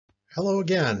Hello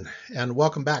again, and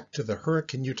welcome back to the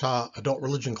Hurricane, Utah Adult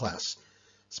Religion class,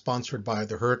 sponsored by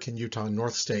the Hurricane, Utah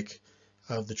North Stake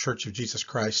of the Church of Jesus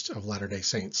Christ of Latter-day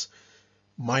Saints.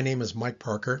 My name is Mike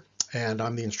Parker, and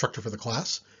I'm the instructor for the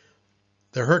class.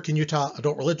 The Hurricane, Utah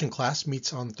Adult Religion class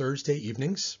meets on Thursday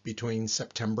evenings between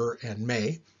September and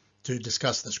May to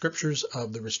discuss the scriptures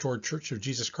of the Restored Church of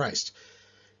Jesus Christ.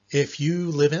 If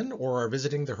you live in or are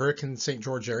visiting the Hurricane St.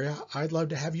 George area, I'd love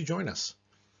to have you join us.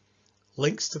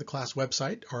 Links to the class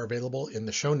website are available in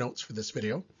the show notes for this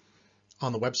video.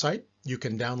 On the website, you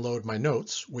can download my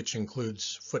notes, which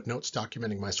includes footnotes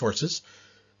documenting my sources,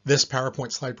 this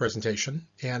PowerPoint slide presentation,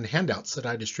 and handouts that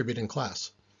I distribute in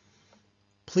class.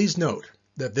 Please note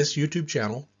that this YouTube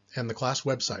channel and the class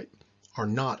website are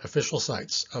not official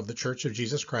sites of the Church of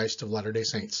Jesus Christ of Latter-day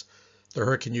Saints, the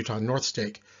Hurricane, Utah North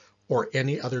Stake, or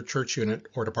any other church unit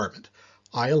or department.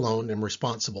 I alone am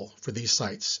responsible for these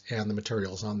sites and the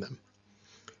materials on them.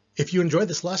 If you enjoyed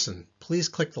this lesson, please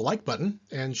click the like button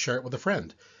and share it with a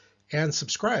friend, and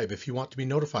subscribe if you want to be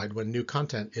notified when new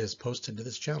content is posted to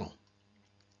this channel.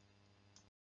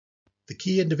 The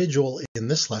key individual in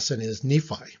this lesson is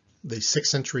Nephi, the 6th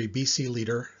century BC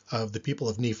leader of the people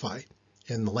of Nephi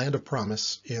in the land of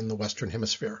promise in the Western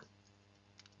Hemisphere.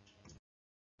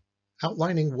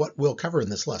 Outlining what we'll cover in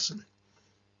this lesson.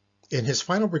 In his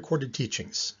final recorded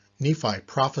teachings, Nephi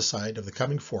prophesied of the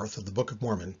coming forth of the Book of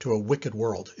Mormon to a wicked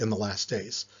world in the last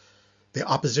days, the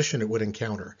opposition it would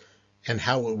encounter, and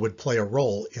how it would play a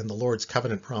role in the Lord's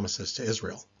covenant promises to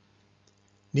Israel.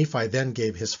 Nephi then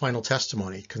gave his final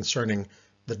testimony concerning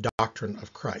the doctrine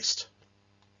of Christ.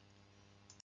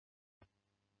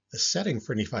 The setting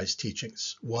for Nephi's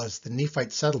teachings was the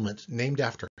Nephite settlement named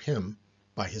after him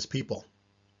by his people.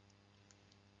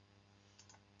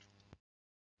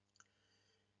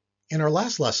 In our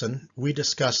last lesson, we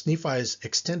discussed Nephi's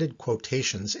extended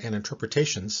quotations and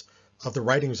interpretations of the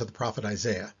writings of the prophet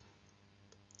Isaiah.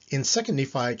 In 2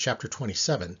 Nephi chapter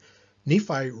 27,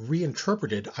 Nephi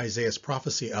reinterpreted Isaiah's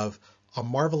prophecy of a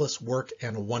marvelous work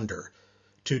and a wonder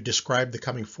to describe the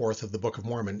coming forth of the Book of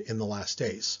Mormon in the last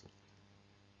days.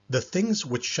 The things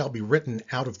which shall be written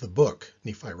out of the book,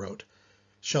 Nephi wrote,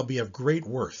 shall be of great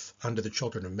worth unto the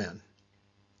children of men.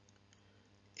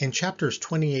 In chapters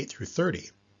 28 through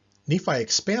 30, Nephi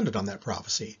expanded on that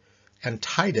prophecy and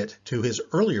tied it to his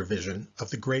earlier vision of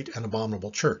the great and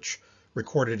abominable church,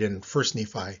 recorded in 1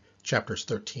 Nephi chapters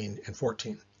 13 and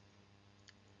 14.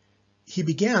 He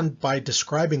began by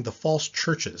describing the false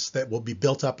churches that will be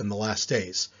built up in the last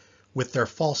days, with their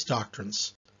false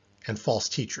doctrines and false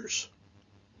teachers.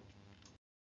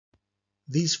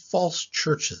 These false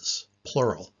churches,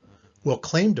 plural, will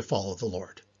claim to follow the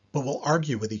Lord, but will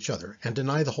argue with each other and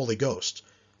deny the Holy Ghost,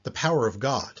 the power of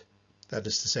God, that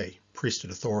is to say,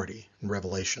 priesthood authority and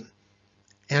revelation,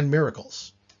 and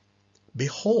miracles.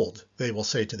 Behold, they will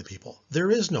say to the people,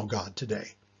 there is no God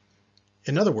today.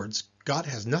 In other words, God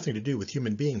has nothing to do with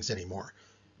human beings anymore,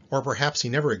 or perhaps he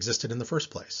never existed in the first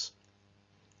place.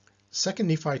 2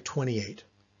 Nephi 28,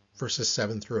 verses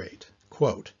 7 through 8,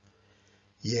 quote,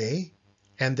 Yea,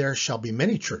 and there shall be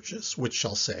many churches which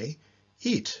shall say,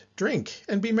 Eat, drink,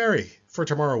 and be merry, for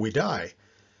tomorrow we die,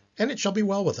 and it shall be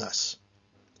well with us.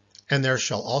 And there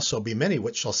shall also be many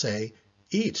which shall say,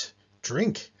 Eat,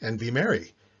 drink, and be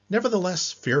merry.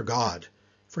 Nevertheless, fear God,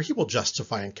 for he will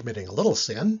justify in committing a little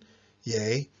sin.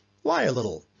 Yea, lie a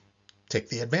little. Take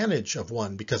the advantage of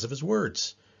one because of his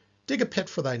words. Dig a pit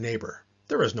for thy neighbor.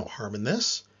 There is no harm in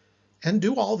this. And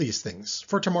do all these things,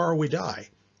 for tomorrow we die.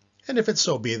 And if it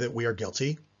so be that we are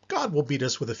guilty, God will beat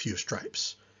us with a few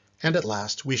stripes. And at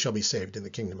last we shall be saved in the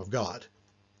kingdom of God.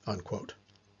 Unquote.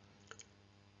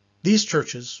 These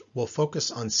churches will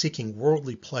focus on seeking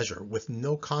worldly pleasure with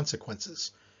no consequences,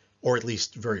 or at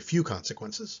least very few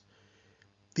consequences.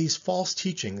 These false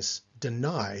teachings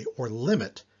deny or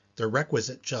limit the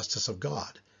requisite justice of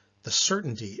God, the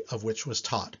certainty of which was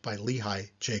taught by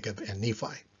Lehi, Jacob, and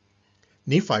Nephi.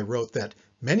 Nephi wrote that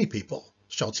many people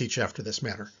shall teach after this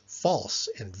manner false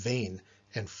and vain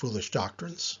and foolish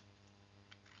doctrines.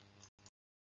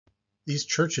 These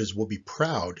churches will be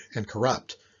proud and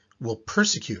corrupt, will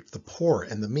persecute the poor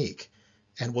and the meek,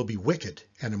 and will be wicked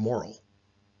and immoral.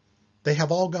 They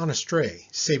have all gone astray,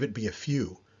 save it be a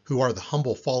few, who are the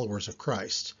humble followers of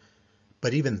Christ.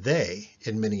 But even they,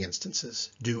 in many instances,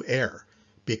 do err,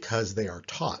 because they are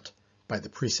taught by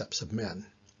the precepts of men.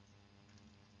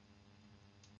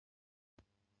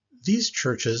 These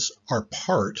churches are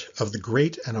part of the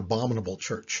great and abominable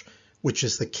church, which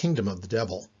is the kingdom of the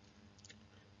devil.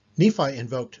 Nephi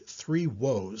invoked 3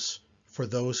 woes for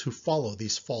those who follow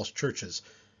these false churches,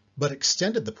 but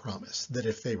extended the promise that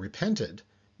if they repented,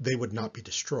 they would not be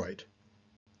destroyed.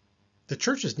 The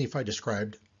churches Nephi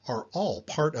described are all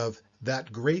part of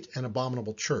that great and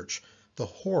abominable church, the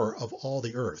whore of all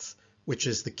the earth, which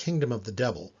is the kingdom of the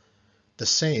devil, the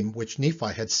same which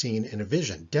Nephi had seen in a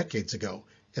vision decades ago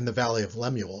in the valley of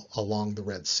Lemuel along the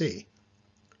Red Sea.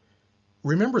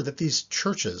 Remember that these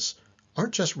churches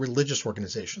aren't just religious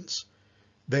organizations.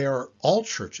 They are all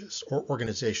churches or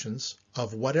organizations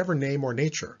of whatever name or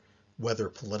nature, whether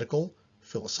political,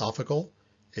 philosophical,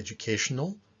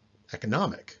 educational,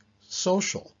 economic,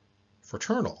 social,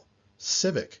 fraternal,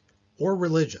 civic, or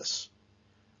religious,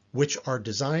 which are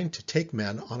designed to take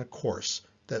men on a course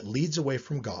that leads away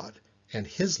from God and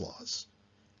his laws,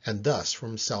 and thus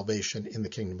from salvation in the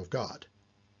kingdom of God.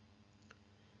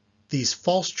 These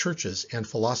false churches and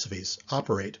philosophies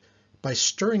operate by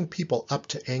stirring people up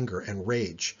to anger and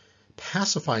rage,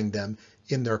 pacifying them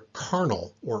in their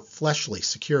carnal or fleshly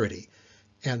security,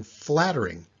 and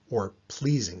flattering or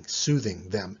pleasing, soothing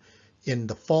them in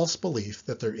the false belief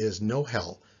that there is no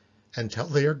hell until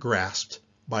they are grasped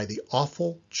by the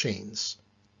awful chains,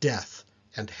 death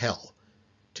and hell,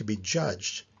 to be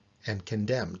judged and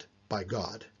condemned by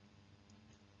God.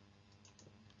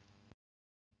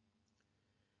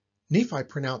 Nephi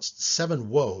pronounced 7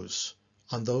 woes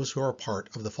on those who are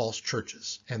part of the false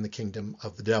churches and the kingdom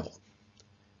of the devil.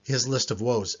 His list of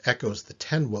woes echoes the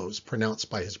 10 woes pronounced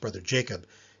by his brother Jacob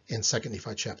in 2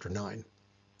 Nephi chapter 9.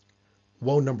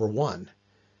 Woe number 1.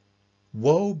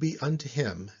 Woe be unto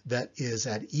him that is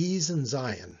at ease in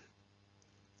Zion.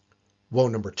 Woe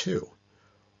number 2.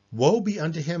 Woe be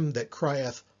unto him that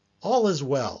crieth, all is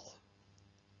well.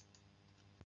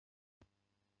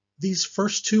 These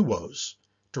first 2 woes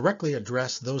directly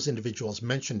address those individuals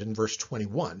mentioned in verse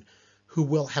 21 who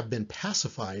will have been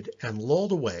pacified and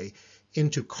lulled away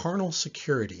into carnal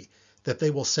security, that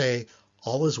they will say,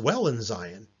 all is well in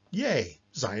Zion, yea,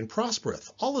 Zion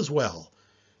prospereth, all is well.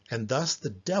 And thus the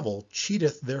devil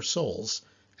cheateth their souls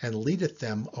and leadeth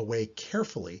them away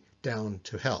carefully down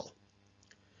to hell.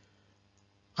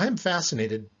 I am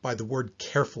fascinated by the word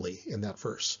carefully in that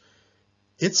verse.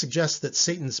 It suggests that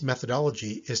Satan's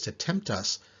methodology is to tempt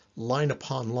us line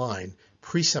upon line,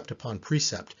 precept upon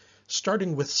precept,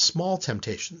 starting with small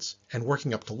temptations and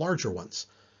working up to larger ones,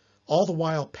 all the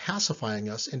while pacifying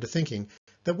us into thinking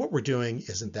that what we're doing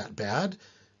isn't that bad,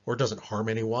 or doesn't harm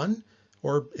anyone,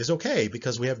 or is okay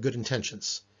because we have good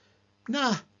intentions.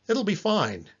 Nah, it'll be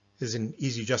fine, is an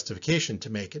easy justification to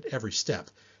make at every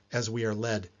step as we are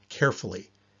led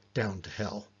carefully down to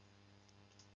hell.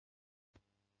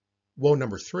 Woe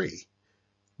number 3.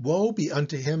 Woe be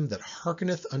unto him that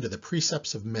hearkeneth unto the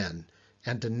precepts of men,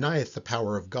 and denieth the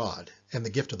power of God, and the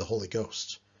gift of the Holy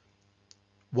Ghost.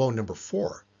 Woe number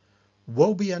 4.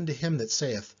 Woe be unto him that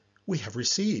saith, we have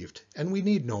received, and we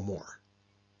need no more.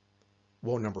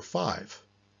 Woe number 5.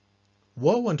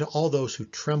 Woe unto all those who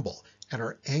tremble and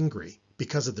are angry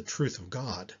because of the truth of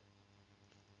God.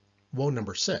 Woe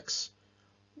number 6.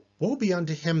 Woe be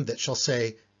unto him that shall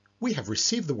say, we have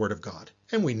received the word of God,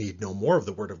 and we need no more of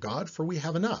the word of God, for we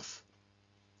have enough.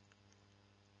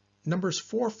 Numbers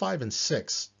 4, 5, and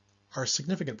 6 are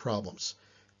significant problems,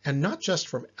 and not just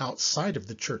from outside of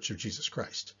the Church of Jesus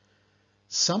Christ.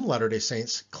 Some Latter-day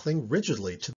Saints cling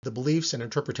rigidly to the beliefs and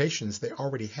interpretations they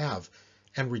already have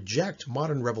and reject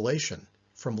modern revelation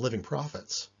from living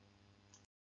prophets.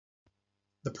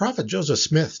 The prophet Joseph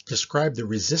Smith described the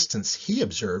resistance he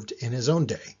observed in his own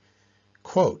day.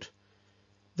 Quote,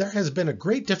 there has been a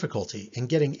great difficulty in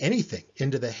getting anything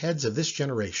into the heads of this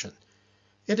generation.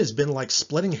 It has been like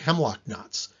splitting hemlock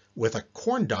knots with a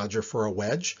corn dodger for a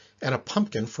wedge and a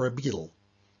pumpkin for a beetle.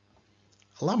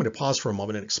 Allow me to pause for a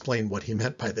moment and explain what he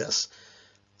meant by this.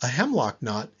 A hemlock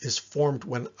knot is formed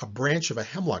when a branch of a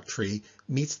hemlock tree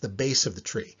meets the base of the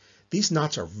tree. These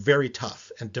knots are very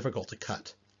tough and difficult to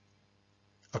cut.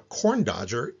 A corn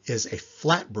dodger is a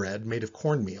flatbread made of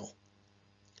cornmeal.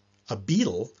 A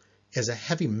beetle is a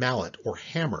heavy mallet or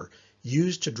hammer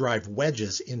used to drive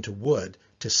wedges into wood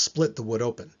to split the wood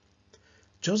open.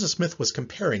 Joseph Smith was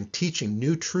comparing teaching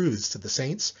new truths to the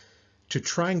saints to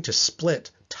trying to split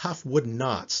tough wooden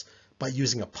knots by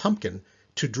using a pumpkin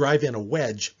to drive in a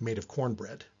wedge made of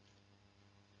cornbread.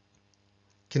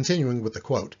 Continuing with the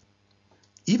quote,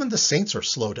 even the saints are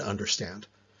slow to understand.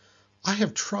 I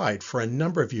have tried for a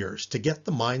number of years to get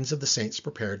the minds of the saints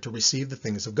prepared to receive the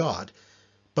things of God,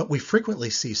 but we frequently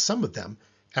see some of them,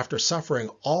 after suffering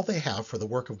all they have for the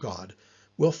work of God,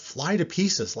 will fly to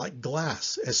pieces like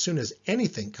glass as soon as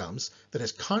anything comes that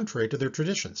is contrary to their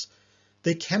traditions.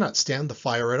 They cannot stand the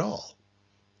fire at all.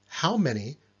 How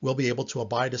many will be able to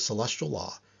abide a celestial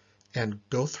law and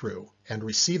go through and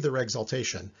receive their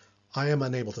exaltation, I am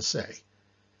unable to say.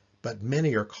 But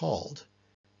many are called,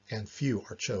 and few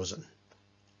are chosen.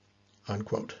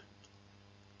 Unquote.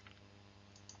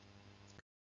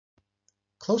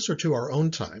 Closer to our own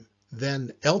time,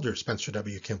 then Elder Spencer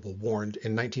W. Kimball warned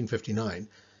in 1959,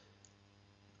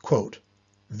 quote,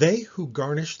 "They who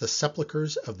garnish the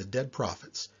sepulchres of the dead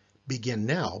prophets begin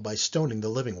now by stoning the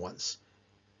living ones.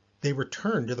 They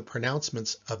return to the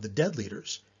pronouncements of the dead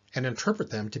leaders and interpret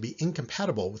them to be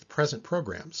incompatible with present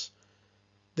programs.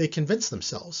 They convince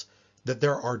themselves that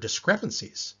there are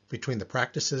discrepancies between the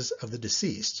practices of the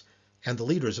deceased and the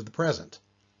leaders of the present.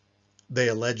 They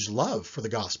allege love for the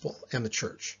gospel and the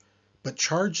church, but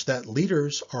charge that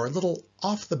leaders are a little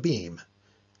off the beam.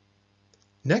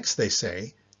 Next, they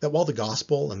say that while the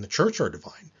gospel and the church are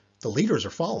divine, the leaders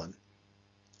are fallen.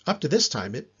 Up to this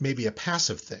time, it may be a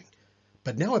passive thing,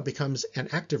 but now it becomes an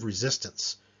active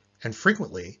resistance, and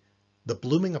frequently the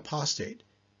blooming apostate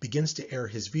begins to air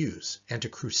his views and to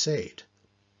crusade.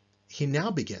 He now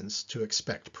begins to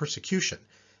expect persecution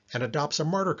and adopts a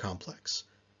martyr complex.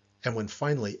 And when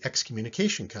finally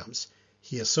excommunication comes,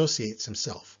 he associates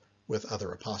himself with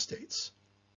other apostates."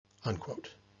 Unquote.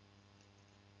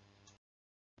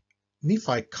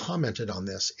 Nephi commented on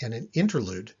this in an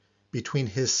interlude between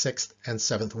his sixth and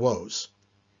seventh woes.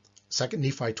 2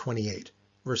 Nephi 28,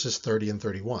 verses 30 and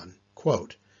 31,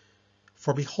 quote,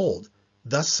 "For behold,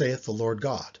 thus saith the Lord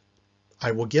God,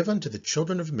 I will give unto the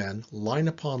children of men line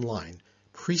upon line,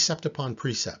 precept upon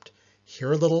precept,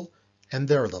 here a little and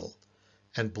there a little.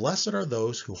 And blessed are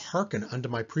those who hearken unto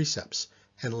my precepts,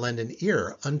 and lend an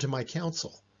ear unto my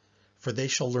counsel. For they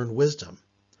shall learn wisdom.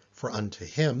 For unto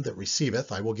him that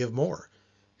receiveth I will give more.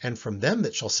 And from them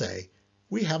that shall say,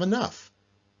 We have enough,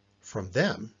 from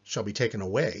them shall be taken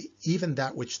away even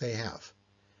that which they have.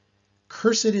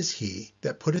 Cursed is he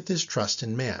that putteth his trust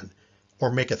in man, or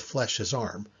maketh flesh his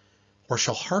arm, or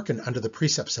shall hearken unto the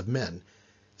precepts of men,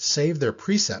 save their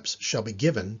precepts shall be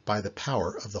given by the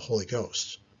power of the Holy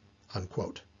Ghost."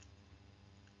 Unquote.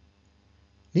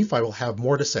 Nephi will have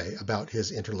more to say about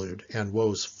his interlude and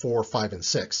woes 4, 5, and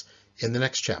 6 in the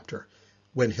next chapter,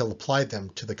 when he'll apply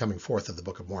them to the coming forth of the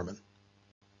Book of Mormon.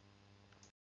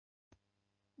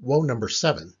 Woe number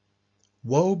 7.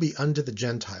 Woe be unto the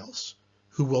Gentiles,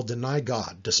 who will deny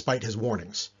God despite his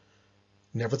warnings.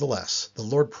 Nevertheless, the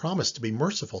Lord promised to be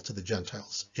merciful to the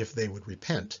Gentiles if they would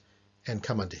repent and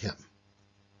come unto him.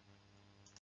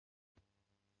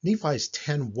 Nephi's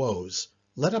 10 woes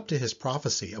led up to his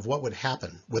prophecy of what would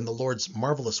happen when the Lord's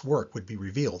marvelous work would be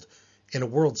revealed in a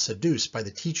world seduced by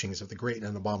the teachings of the great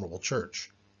and abominable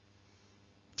church.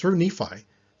 Through Nephi,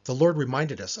 the Lord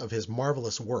reminded us of his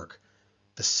marvelous work,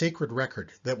 the sacred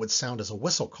record that would sound as a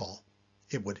whistle call.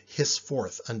 It would hiss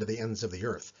forth unto the ends of the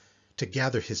earth to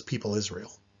gather his people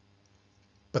Israel.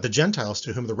 But the Gentiles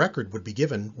to whom the record would be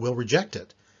given will reject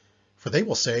it, for they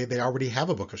will say they already have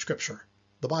a book of Scripture,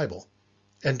 the Bible,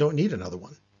 and don't need another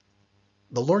one.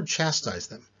 The Lord chastised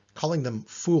them, calling them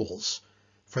fools,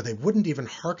 for they wouldn't even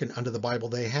hearken unto the Bible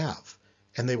they have,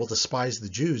 and they will despise the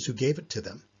Jews who gave it to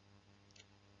them.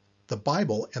 The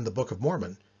Bible and the Book of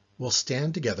Mormon will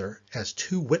stand together as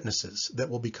 2 witnesses that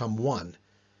will become one.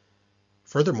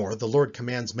 Furthermore, the Lord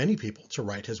commands many people to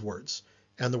write his words,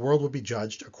 and the world will be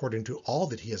judged according to all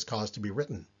that he has caused to be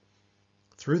written.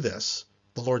 Through this,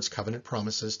 the Lord's covenant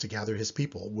promises to gather his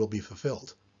people will be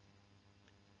fulfilled.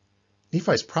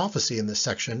 Nephi's prophecy in this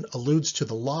section alludes to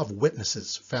the law of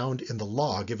witnesses found in the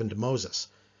law given to Moses,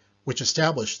 which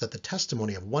established that the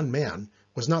testimony of one man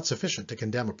was not sufficient to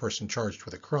condemn a person charged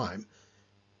with a crime.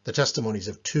 The testimonies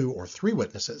of 2 or 3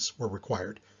 witnesses were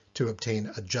required to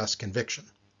obtain a just conviction.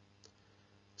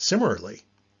 Similarly,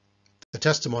 the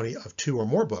testimony of 2 or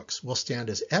more books will stand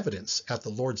as evidence at the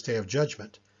Lord's day of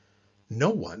judgment.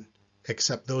 No one,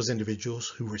 except those individuals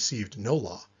who received no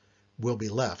law, will be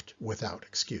left without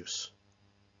excuse.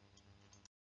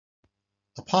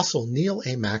 Apostle Neal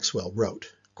A. Maxwell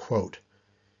wrote, quote,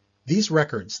 "These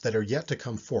records that are yet to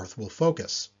come forth will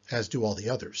focus, as do all the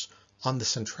others, on the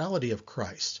centrality of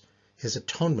Christ, his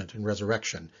atonement and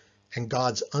resurrection, and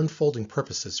God's unfolding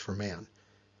purposes for man.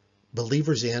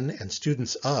 Believers in and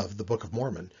students of the Book of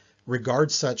Mormon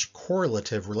regard such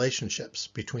correlative relationships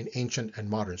between ancient and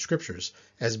modern scriptures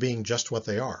as being just what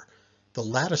they are, the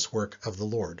lattice work of the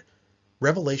Lord,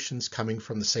 revelations coming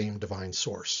from the same divine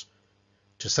source.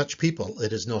 To such people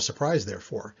it is no surprise,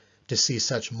 therefore, to see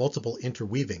such multiple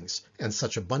interweavings and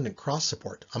such abundant cross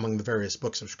support among the various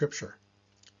books of Scripture.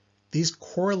 These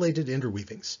correlated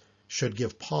interweavings should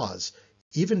give pause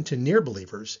even to near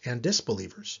believers and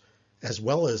disbelievers, as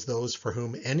well as those for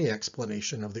whom any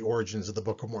explanation of the origins of the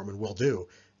Book of Mormon will do,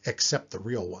 except the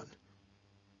real one."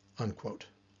 Unquote.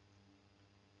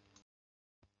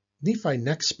 Nephi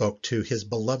next spoke to his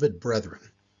beloved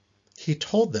brethren. He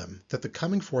told them that the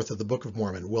coming forth of the Book of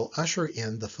Mormon will usher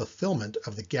in the fulfillment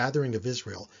of the gathering of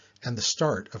Israel and the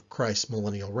start of Christ's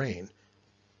millennial reign.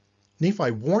 Nephi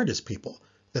warned his people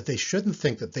that they shouldn't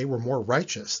think that they were more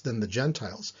righteous than the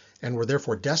Gentiles and were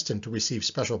therefore destined to receive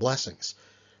special blessings.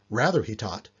 Rather, he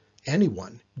taught,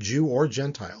 anyone, Jew or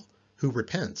Gentile, who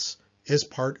repents is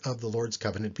part of the Lord's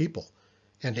covenant people,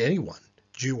 and anyone,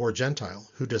 Jew or Gentile,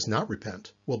 who does not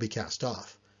repent will be cast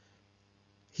off.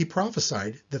 He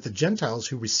prophesied that the Gentiles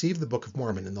who receive the Book of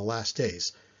Mormon in the last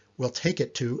days will take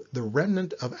it to the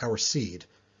remnant of our seed,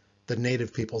 the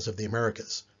native peoples of the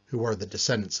Americas, who are the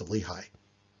descendants of Lehi.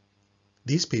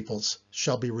 These peoples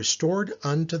shall be restored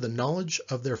unto the knowledge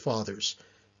of their fathers,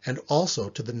 and also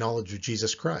to the knowledge of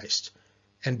Jesus Christ,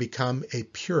 and become a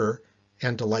pure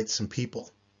and delightsome people.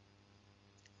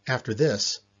 After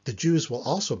this, the Jews will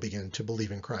also begin to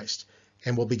believe in Christ,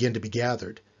 and will begin to be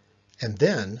gathered, and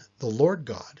then the Lord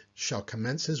God shall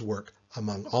commence his work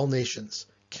among all nations,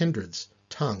 kindreds,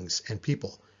 tongues, and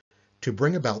people, to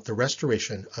bring about the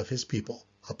restoration of his people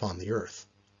upon the earth.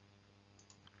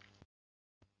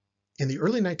 In the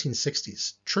early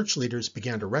 1960s, church leaders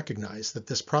began to recognize that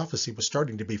this prophecy was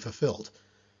starting to be fulfilled.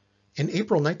 In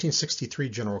April 1963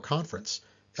 General Conference,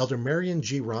 Elder Marion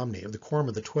G. Romney of the Quorum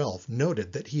of the 12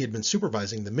 noted that he had been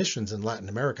supervising the missions in Latin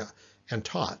America and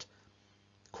taught,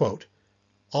 quote,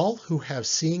 "All who have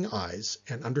seeing eyes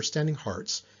and understanding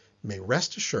hearts may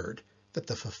rest assured that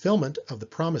the fulfillment of the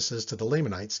promises to the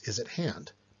Lamanites is at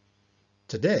hand.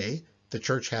 Today, the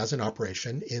church has in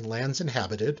operation in lands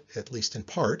inhabited, at least in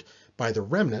part, by the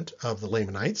remnant of the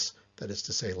Lamanites, that is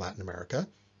to say Latin America,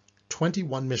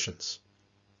 21 missions.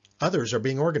 Others are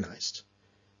being organized.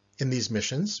 In these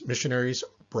missions, missionaries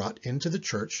brought into the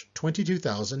church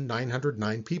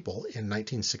 22,909 people in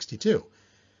 1962.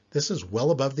 This is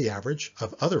well above the average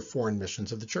of other foreign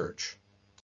missions of the church."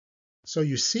 So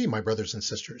you see, my brothers and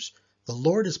sisters, the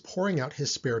Lord is pouring out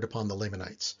his Spirit upon the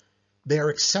Lamanites. They are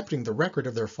accepting the record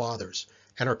of their fathers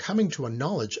and are coming to a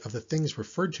knowledge of the things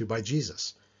referred to by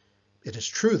Jesus. It is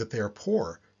true that they are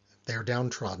poor, they are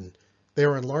downtrodden, they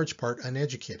are in large part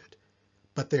uneducated,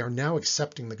 but they are now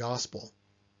accepting the gospel,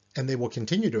 and they will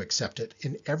continue to accept it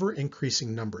in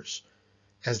ever-increasing numbers.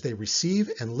 As they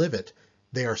receive and live it,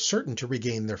 they are certain to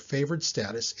regain their favored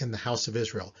status in the house of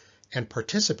Israel and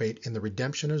participate in the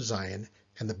redemption of Zion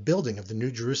and the building of the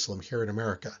New Jerusalem here in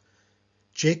America.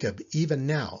 Jacob, even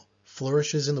now,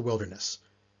 flourishes in the wilderness,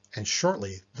 and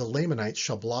shortly the Lamanites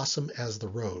shall blossom as the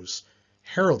rose,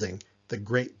 heralding the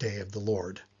great day of the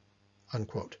Lord."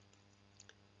 Unquote.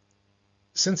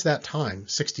 Since that time,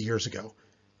 60 years ago,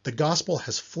 the gospel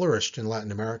has flourished in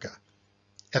Latin America.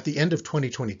 At the end of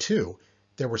 2022,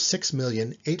 there were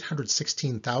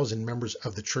 6,816,000 members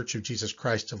of the Church of Jesus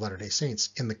Christ of Latter-day Saints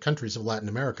in the countries of Latin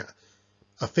America,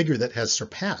 a figure that has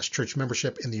surpassed church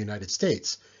membership in the United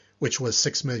States, which was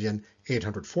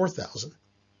 6,804,000.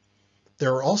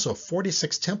 There are also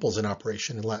 46 temples in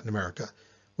operation in Latin America,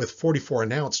 with 44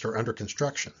 announced or under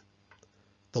construction.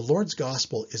 The Lord's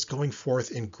gospel is going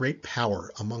forth in great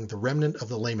power among the remnant of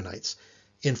the Lamanites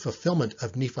in fulfillment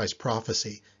of Nephi's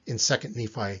prophecy in 2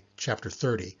 Nephi chapter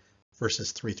 30,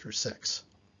 verses 3 through 6.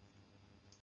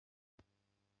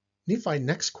 Nephi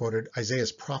next quoted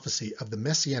Isaiah's prophecy of the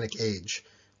Messianic age,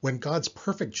 when God's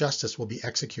perfect justice will be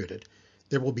executed,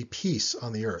 there will be peace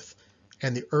on the earth,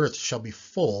 and the earth shall be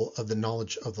full of the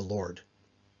knowledge of the Lord.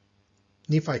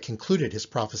 Nephi concluded his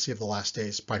prophecy of the last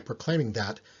days by proclaiming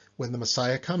that, when the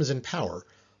Messiah comes in power,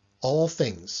 all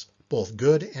things, both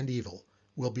good and evil,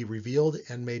 will be revealed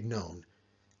and made known,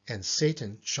 and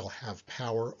Satan shall have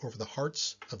power over the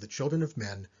hearts of the children of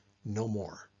men no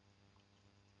more.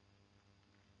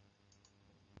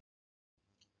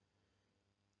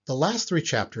 The last 3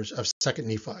 chapters of 2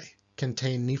 Nephi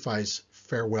contain Nephi's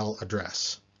farewell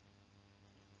address.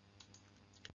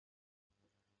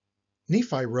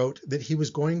 Nephi wrote that he was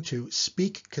going to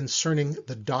speak concerning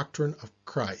the doctrine of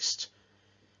Christ,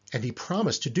 and he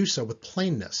promised to do so with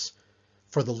plainness,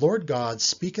 for the Lord God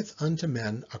speaketh unto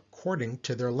men according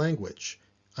to their language,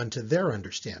 unto their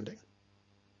understanding.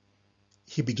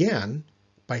 He began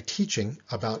by teaching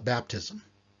about baptism.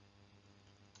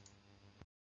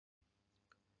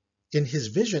 In his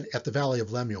vision at the Valley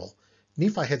of Lemuel,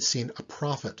 Nephi had seen a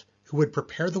prophet who would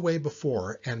prepare the way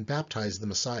before and baptize the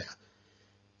Messiah.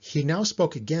 He now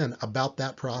spoke again about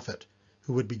that prophet,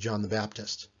 who would be John the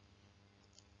Baptist.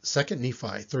 2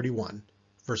 Nephi 31,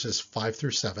 verses 5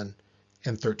 through 7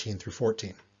 and 13 through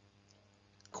 14.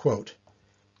 Quote,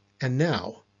 "And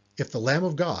now, if the Lamb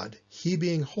of God, he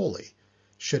being holy,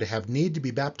 should have need to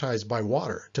be baptized by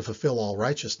water to fulfill all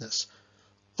righteousness,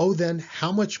 O then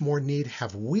how much more need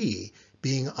have we,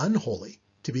 being unholy,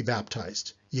 to be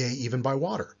baptized, yea, even by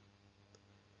water.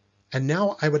 And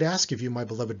now I would ask of you, my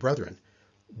beloved brethren,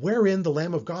 wherein the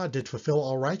Lamb of God did fulfill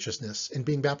all righteousness in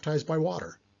being baptized by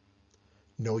water?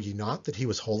 Know ye not that he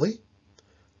was holy?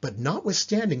 But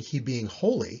notwithstanding he being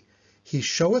holy, he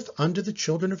showeth unto the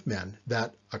children of men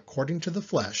that, according to the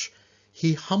flesh,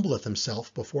 he humbleth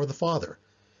himself before the Father,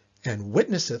 and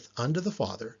witnesseth unto the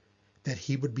Father that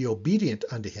he would be obedient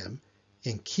unto him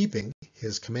in keeping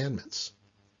his commandments.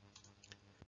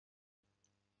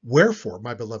 Wherefore,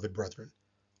 my beloved brethren,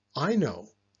 I know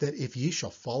that if ye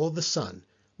shall follow the Son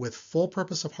with full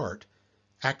purpose of heart,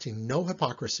 acting no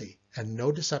hypocrisy and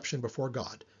no deception before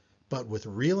God, but with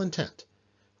real intent,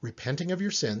 repenting of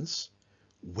your sins,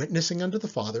 witnessing unto the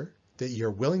Father that ye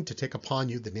are willing to take upon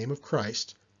you the name of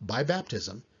Christ by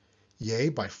baptism, yea,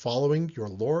 by following your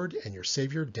Lord and your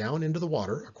Savior down into the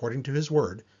water according to his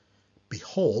word,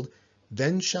 behold,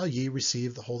 then shall ye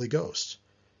receive the Holy Ghost.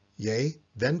 Yea,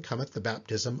 then cometh the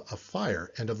baptism of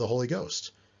fire and of the Holy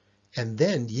Ghost. And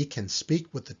then ye can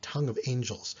speak with the tongue of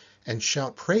angels, and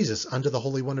shout praises unto the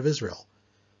Holy One of Israel.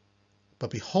 But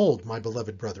behold, my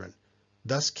beloved brethren,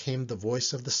 thus came the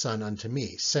voice of the Son unto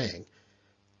me, saying,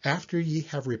 After ye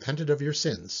have repented of your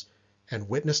sins, and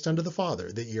witnessed unto the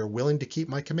Father that ye are willing to keep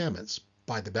my commandments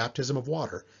by the baptism of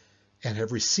water, and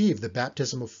have received the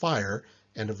baptism of fire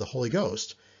and of the Holy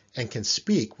Ghost, and can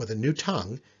speak with a new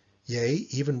tongue, yea,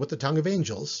 even with the tongue of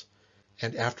angels,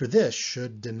 and after this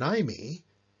should deny me,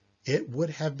 it would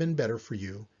have been better for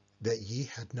you that ye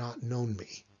had not known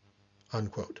me.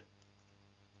 Unquote.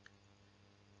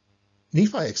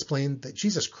 Nephi explained that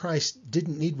Jesus Christ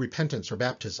didn't need repentance or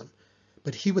baptism,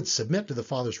 but he would submit to the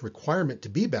Father's requirement to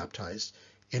be baptized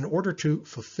in order to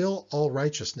fulfill all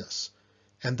righteousness,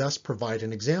 and thus provide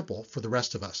an example for the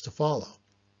rest of us to follow.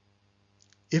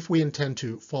 If we intend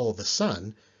to follow the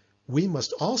Son, we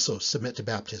must also submit to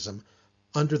baptism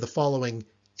under the following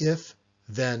if,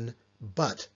 then,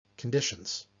 but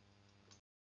conditions.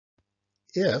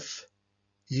 If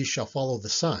ye shall follow the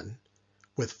Son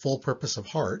with full purpose of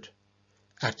heart,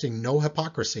 acting no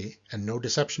hypocrisy and no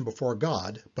deception before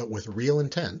God, but with real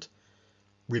intent,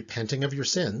 repenting of your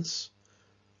sins,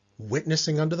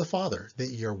 witnessing unto the Father that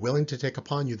ye are willing to take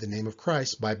upon you the name of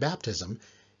Christ by baptism,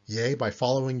 yea, by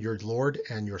following your Lord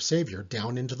and your Savior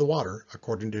down into the water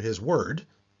according to his word.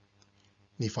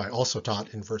 Nephi also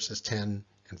taught in verses 10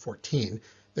 and 14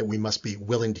 that we must be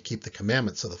willing to keep the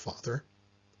commandments of the Father.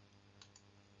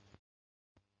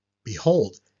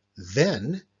 Behold,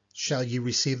 then shall ye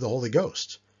receive the Holy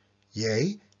Ghost.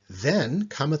 Yea, then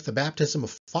cometh the baptism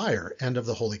of fire and of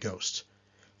the Holy Ghost.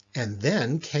 And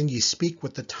then can ye speak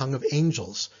with the tongue of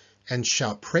angels, and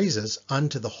shout praises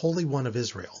unto the Holy One of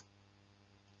Israel.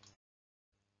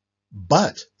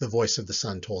 But the voice of the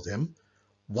Son told him,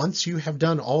 Once you have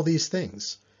done all these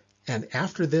things, and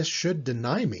after this should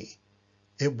deny me,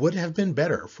 it would have been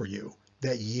better for you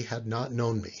that ye had not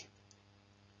known me.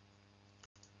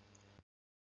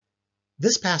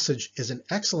 This passage is an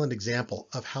excellent example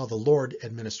of how the Lord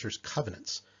administers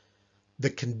covenants.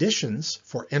 The conditions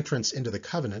for entrance into the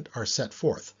covenant are set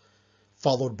forth,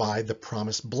 followed by the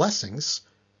promised blessings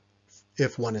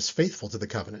if one is faithful to the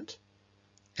covenant,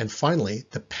 and finally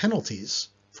the penalties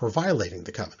for violating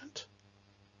the covenant.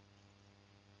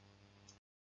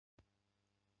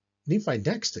 Nephi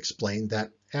next explained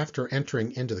that after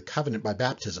entering into the covenant by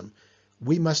baptism,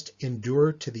 we must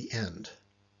endure to the end.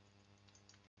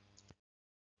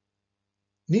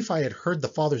 Nephi had heard the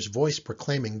Father's voice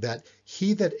proclaiming that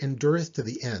he that endureth to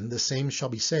the end, the same shall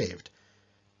be saved.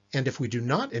 And if we do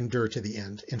not endure to the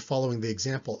end in following the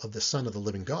example of the Son of the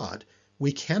living God,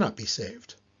 we cannot be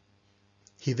saved.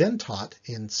 He then taught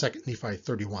in 2 Nephi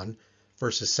 31,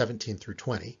 verses 17 through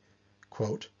 20,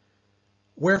 quote,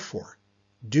 Wherefore,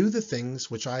 do the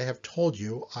things which I have told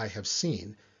you I have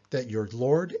seen, that your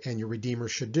Lord and your Redeemer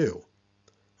should do.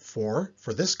 For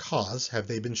this cause have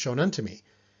they been shown unto me,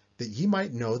 that ye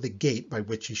might know the gate by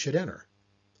which ye should enter.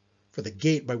 For the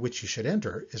gate by which ye should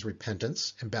enter is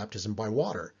repentance and baptism by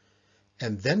water,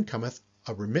 and then cometh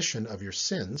a remission of your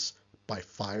sins by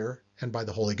fire and by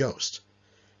the Holy Ghost.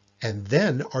 And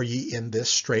then are ye in this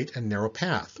straight and narrow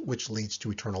path, which leads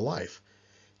to eternal life.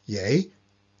 Yea,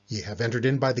 ye have entered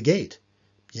in by the gate.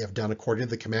 Ye have done according to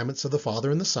the commandments of the Father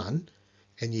and the Son,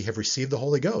 and ye have received the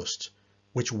Holy Ghost,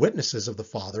 which witnesses of the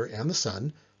Father and the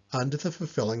Son unto the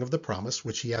fulfilling of the promise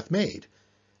which he hath made,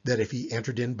 that if ye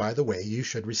entered in by the way ye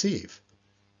should receive.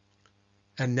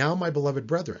 And now, my beloved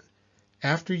brethren,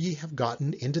 after ye have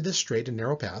gotten into this straight and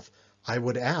narrow path, I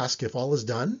would ask if all is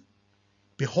done?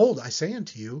 Behold, I say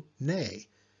unto you, Nay,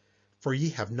 for ye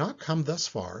have not come thus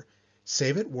far,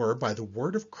 save it were by the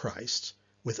word of Christ,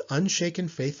 with unshaken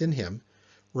faith in him,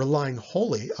 relying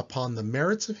wholly upon the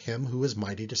merits of him who is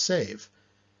mighty to save.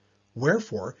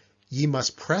 Wherefore ye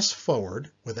must press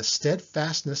forward with a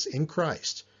steadfastness in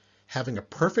Christ, having a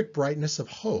perfect brightness of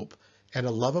hope and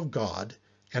a love of God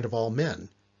and of all men.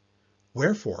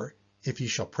 Wherefore, if ye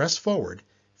shall press forward,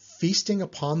 feasting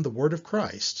upon the word of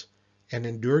Christ, and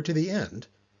endure to the end,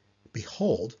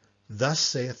 behold, thus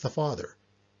saith the Father,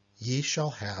 ye shall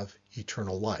have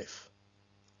eternal life."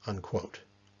 Unquote.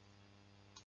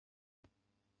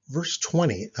 Verse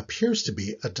 20 appears to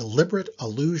be a deliberate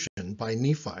allusion by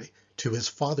Nephi to his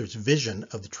father's vision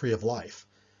of the tree of life.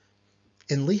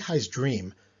 In Lehi's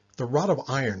dream, the rod of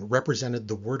iron represented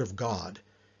the word of God,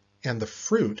 and the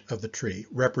fruit of the tree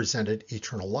represented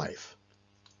eternal life.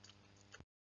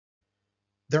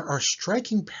 There are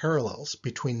striking parallels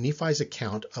between Nephi's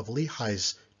account of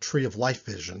Lehi's tree of life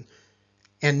vision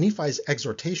and Nephi's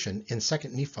exhortation in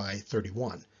 2 Nephi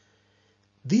 31.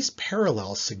 These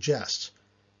parallels suggest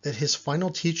that his final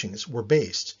teachings were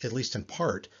based, at least in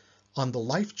part, on the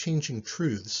life-changing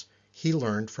truths he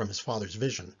learned from his father's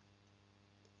vision.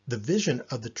 The vision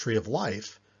of the tree of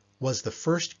life was the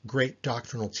first great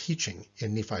doctrinal teaching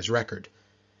in Nephi's record.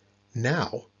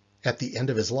 Now, at the end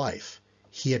of his life,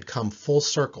 he had come full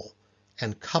circle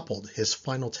and coupled his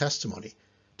final testimony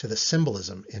to the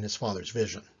symbolism in his father's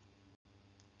vision.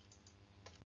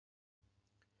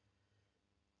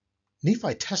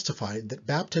 Nephi testified that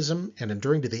baptism and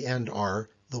enduring to the end are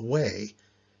the way,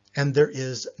 and there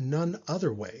is none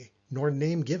other way, nor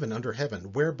name given under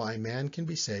heaven, whereby man can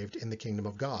be saved in the kingdom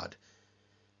of God.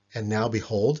 And now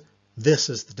behold, this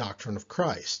is the doctrine of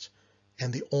Christ,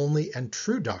 and the only and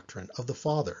true doctrine of the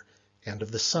Father, and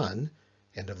of the Son,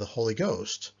 and of the Holy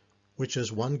Ghost, which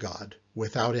is one God,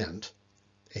 without end.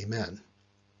 Amen.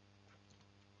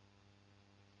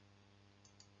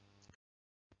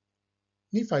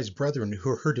 Nephi's brethren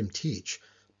who heard him teach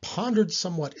pondered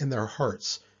somewhat in their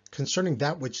hearts concerning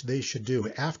that which they should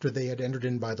do after they had entered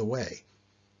in by the way.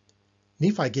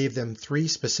 Nephi gave them 3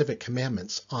 specific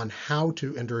commandments on how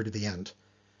to endure to the end.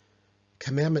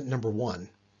 Commandment number 1.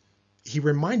 He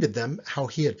reminded them how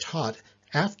he had taught,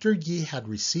 after ye had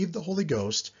received the Holy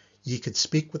Ghost, ye could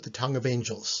speak with the tongue of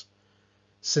angels.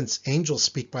 Since angels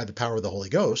speak by the power of the Holy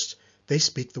Ghost, they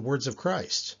speak the words of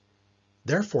Christ.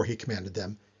 Therefore he commanded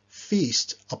them,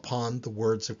 feast upon the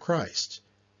words of Christ.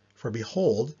 For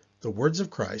behold, the words of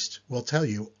Christ will tell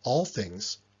you all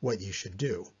things what ye should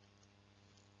do.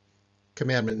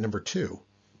 Commandment number 2.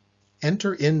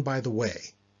 Enter in by the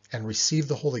way, and receive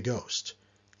the Holy Ghost.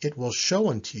 It will show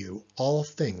unto you all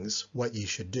things what ye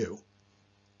should do.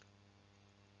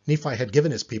 Nephi had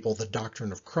given his people the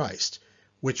doctrine of Christ,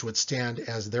 which would stand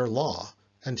as their law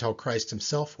until Christ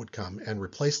himself would come and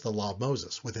replace the law of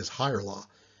Moses with his higher law.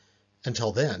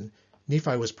 Until then,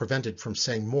 Nephi was prevented from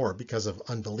saying more because of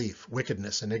unbelief,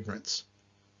 wickedness, and ignorance.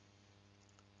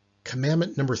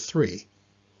 Commandment number 3.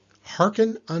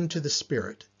 Hearken unto the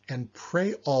Spirit, and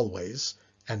pray always,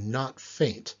 and not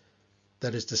faint.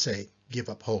 That is to say, give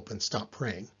up hope and stop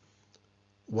praying.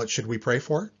 What should we pray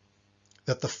for?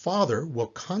 That the Father will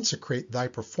consecrate thy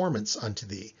performance unto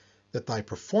thee, that thy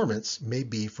performance may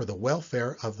be for the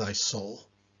welfare of thy soul.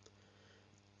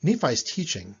 Nephi's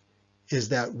teaching is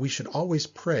that we should always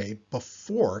pray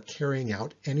before carrying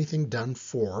out anything done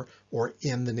for or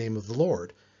in the name of the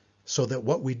Lord, so that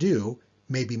what we do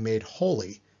may be made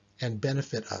holy and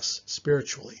benefit us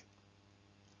spiritually.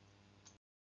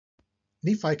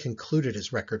 Nephi concluded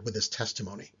his record with his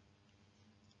testimony.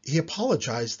 He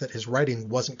apologized that his writing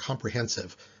wasn't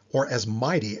comprehensive or as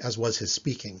mighty as was his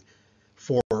speaking,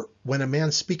 for when a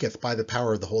man speaketh by the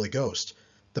power of the Holy Ghost,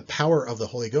 the power of the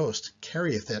Holy Ghost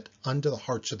carrieth it unto the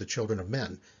hearts of the children of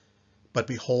men. But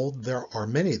behold, there are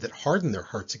many that harden their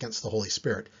hearts against the Holy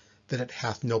Spirit, that it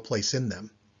hath no place in them.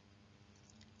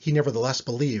 He nevertheless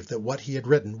believed that what he had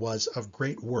written was of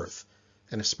great worth,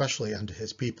 and especially unto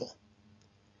his people.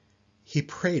 He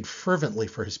prayed fervently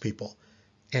for his people,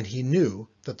 and he knew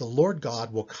that the Lord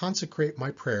God will consecrate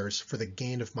my prayers for the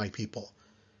gain of my people.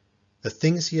 The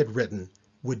things he had written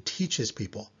would teach his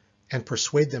people and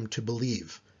persuade them to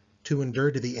believe, to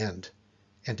endure to the end,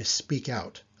 and to speak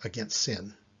out against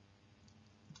sin.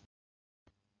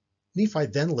 Nephi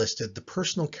then listed the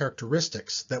personal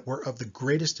characteristics that were of the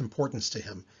greatest importance to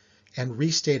him, and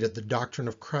restated the doctrine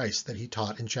of Christ that he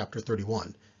taught in chapter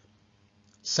 31.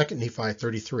 2 Nephi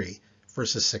 33,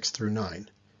 verses 6 through 9.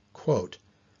 Quote,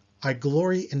 I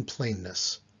glory in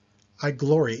plainness. I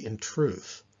glory in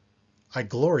truth. I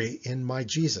glory in my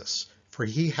Jesus, for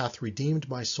he hath redeemed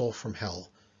my soul from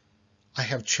hell. I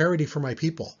have charity for my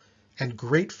people, and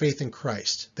great faith in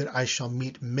Christ, that I shall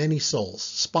meet many souls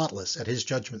spotless at his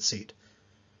judgment seat.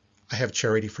 I have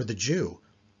charity for the Jew,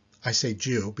 I say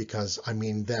Jew because I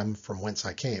mean them from whence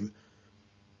I came.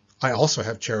 I also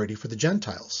have charity for the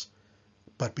Gentiles.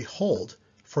 But behold,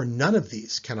 for none of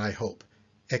these can I hope,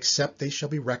 except they shall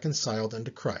be reconciled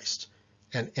unto Christ,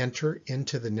 and enter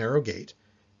into the narrow gate,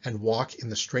 and walk in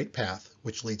the straight path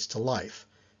which leads to life,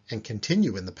 and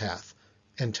continue in the path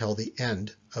until the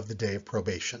end of the day of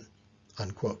probation."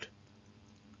 Unquote.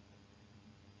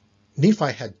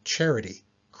 Nephi had charity,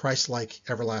 Christ-like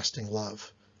everlasting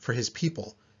love, for his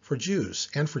people, for Jews,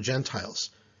 and for Gentiles.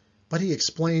 But he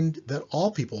explained that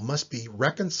all people must be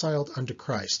reconciled unto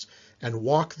Christ and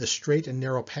walk the straight and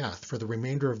narrow path for the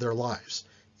remainder of their lives,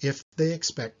 if they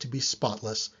expect to be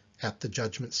spotless at the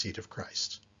judgment seat of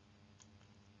Christ.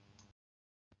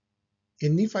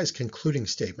 In Nephi's concluding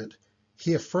statement,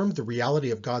 he affirmed the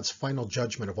reality of God's final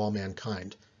judgment of all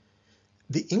mankind.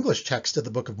 The English text of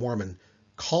the Book of Mormon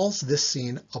calls this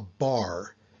scene a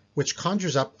bar, which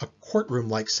conjures up a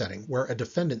courtroom-like setting where a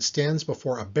defendant stands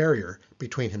before a barrier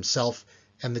between himself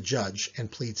and the judge and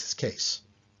pleads his case.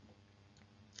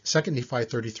 2 Nephi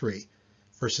 33,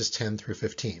 verses 10 through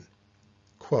 15.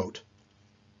 Quote,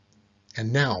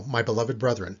 "And now, my beloved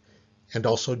brethren, and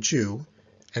also Jew,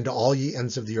 and all ye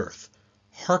ends of the earth,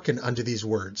 hearken unto these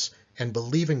words, and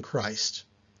believe in Christ.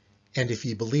 And if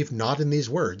ye believe not in these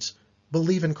words,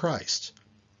 believe in Christ.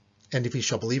 And if ye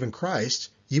shall believe in Christ,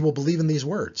 ye will believe in these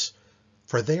words,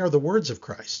 for they are the words of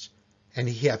Christ, and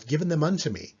he hath given them unto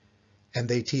me, and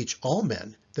they teach all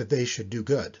men that they should do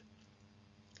good.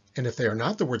 And if they are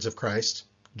not the words of Christ,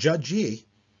 judge ye,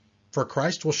 for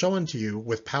Christ will show unto you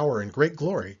with power and great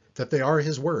glory that they are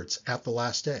his words at the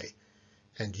last day.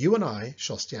 And you and I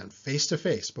shall stand face to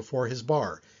face before his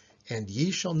bar, and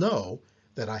ye shall know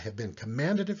that I have been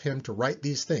commanded of him to write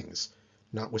these things,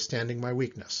 notwithstanding my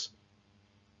weakness.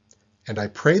 And I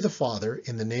pray the Father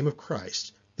in the name of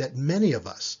Christ, that many of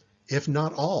us, if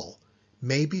not all,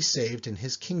 may be saved in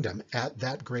his kingdom at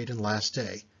that great and last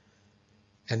day.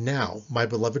 And now, my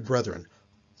beloved brethren,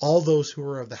 all those who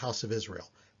are of the house of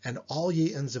Israel, and all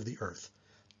ye ends of the earth,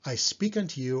 I speak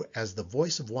unto you as the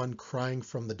voice of one crying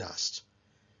from the dust.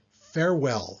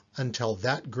 Farewell until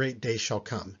that great day shall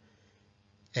come.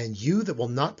 And you that will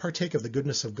not partake of the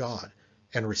goodness of God,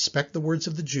 and respect the words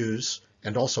of the Jews,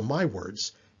 and also my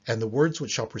words, and the words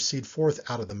which shall proceed forth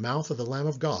out of the mouth of the Lamb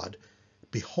of God,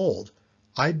 behold,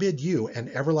 I bid you an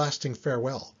everlasting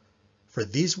farewell, for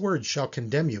these words shall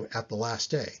condemn you at the last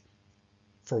day.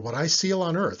 For what I seal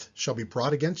on earth shall be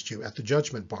brought against you at the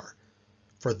judgment bar,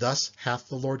 for thus hath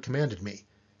the Lord commanded me,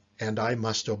 and I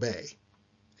must obey.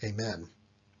 Amen."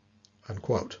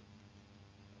 Unquote.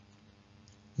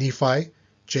 Nephi,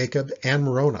 Jacob, and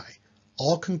Moroni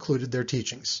all concluded their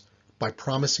teachings by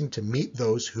promising to meet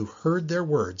those who heard their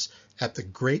words at the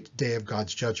great day of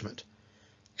God's judgment.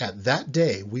 At that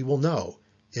day we will know,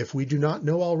 if we do not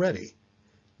know already,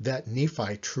 that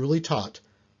Nephi truly taught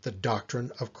the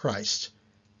doctrine of Christ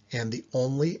and the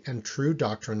only and true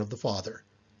doctrine of the Father,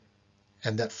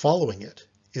 and that following it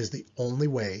is the only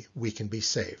way we can be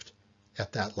saved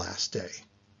at that last day.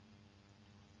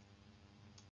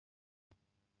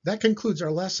 That concludes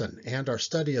our lesson and our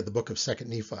study of the book of 2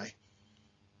 Nephi.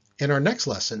 In our next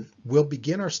lesson, we'll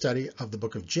begin our study of the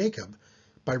book of Jacob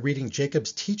by reading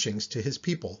Jacob's teachings to his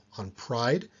people on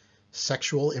pride,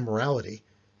 sexual immorality,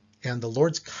 and the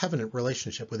Lord's covenant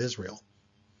relationship with Israel.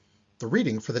 The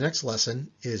reading for the next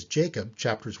lesson is Jacob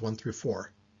chapters 1 through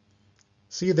 4.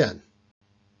 See you then.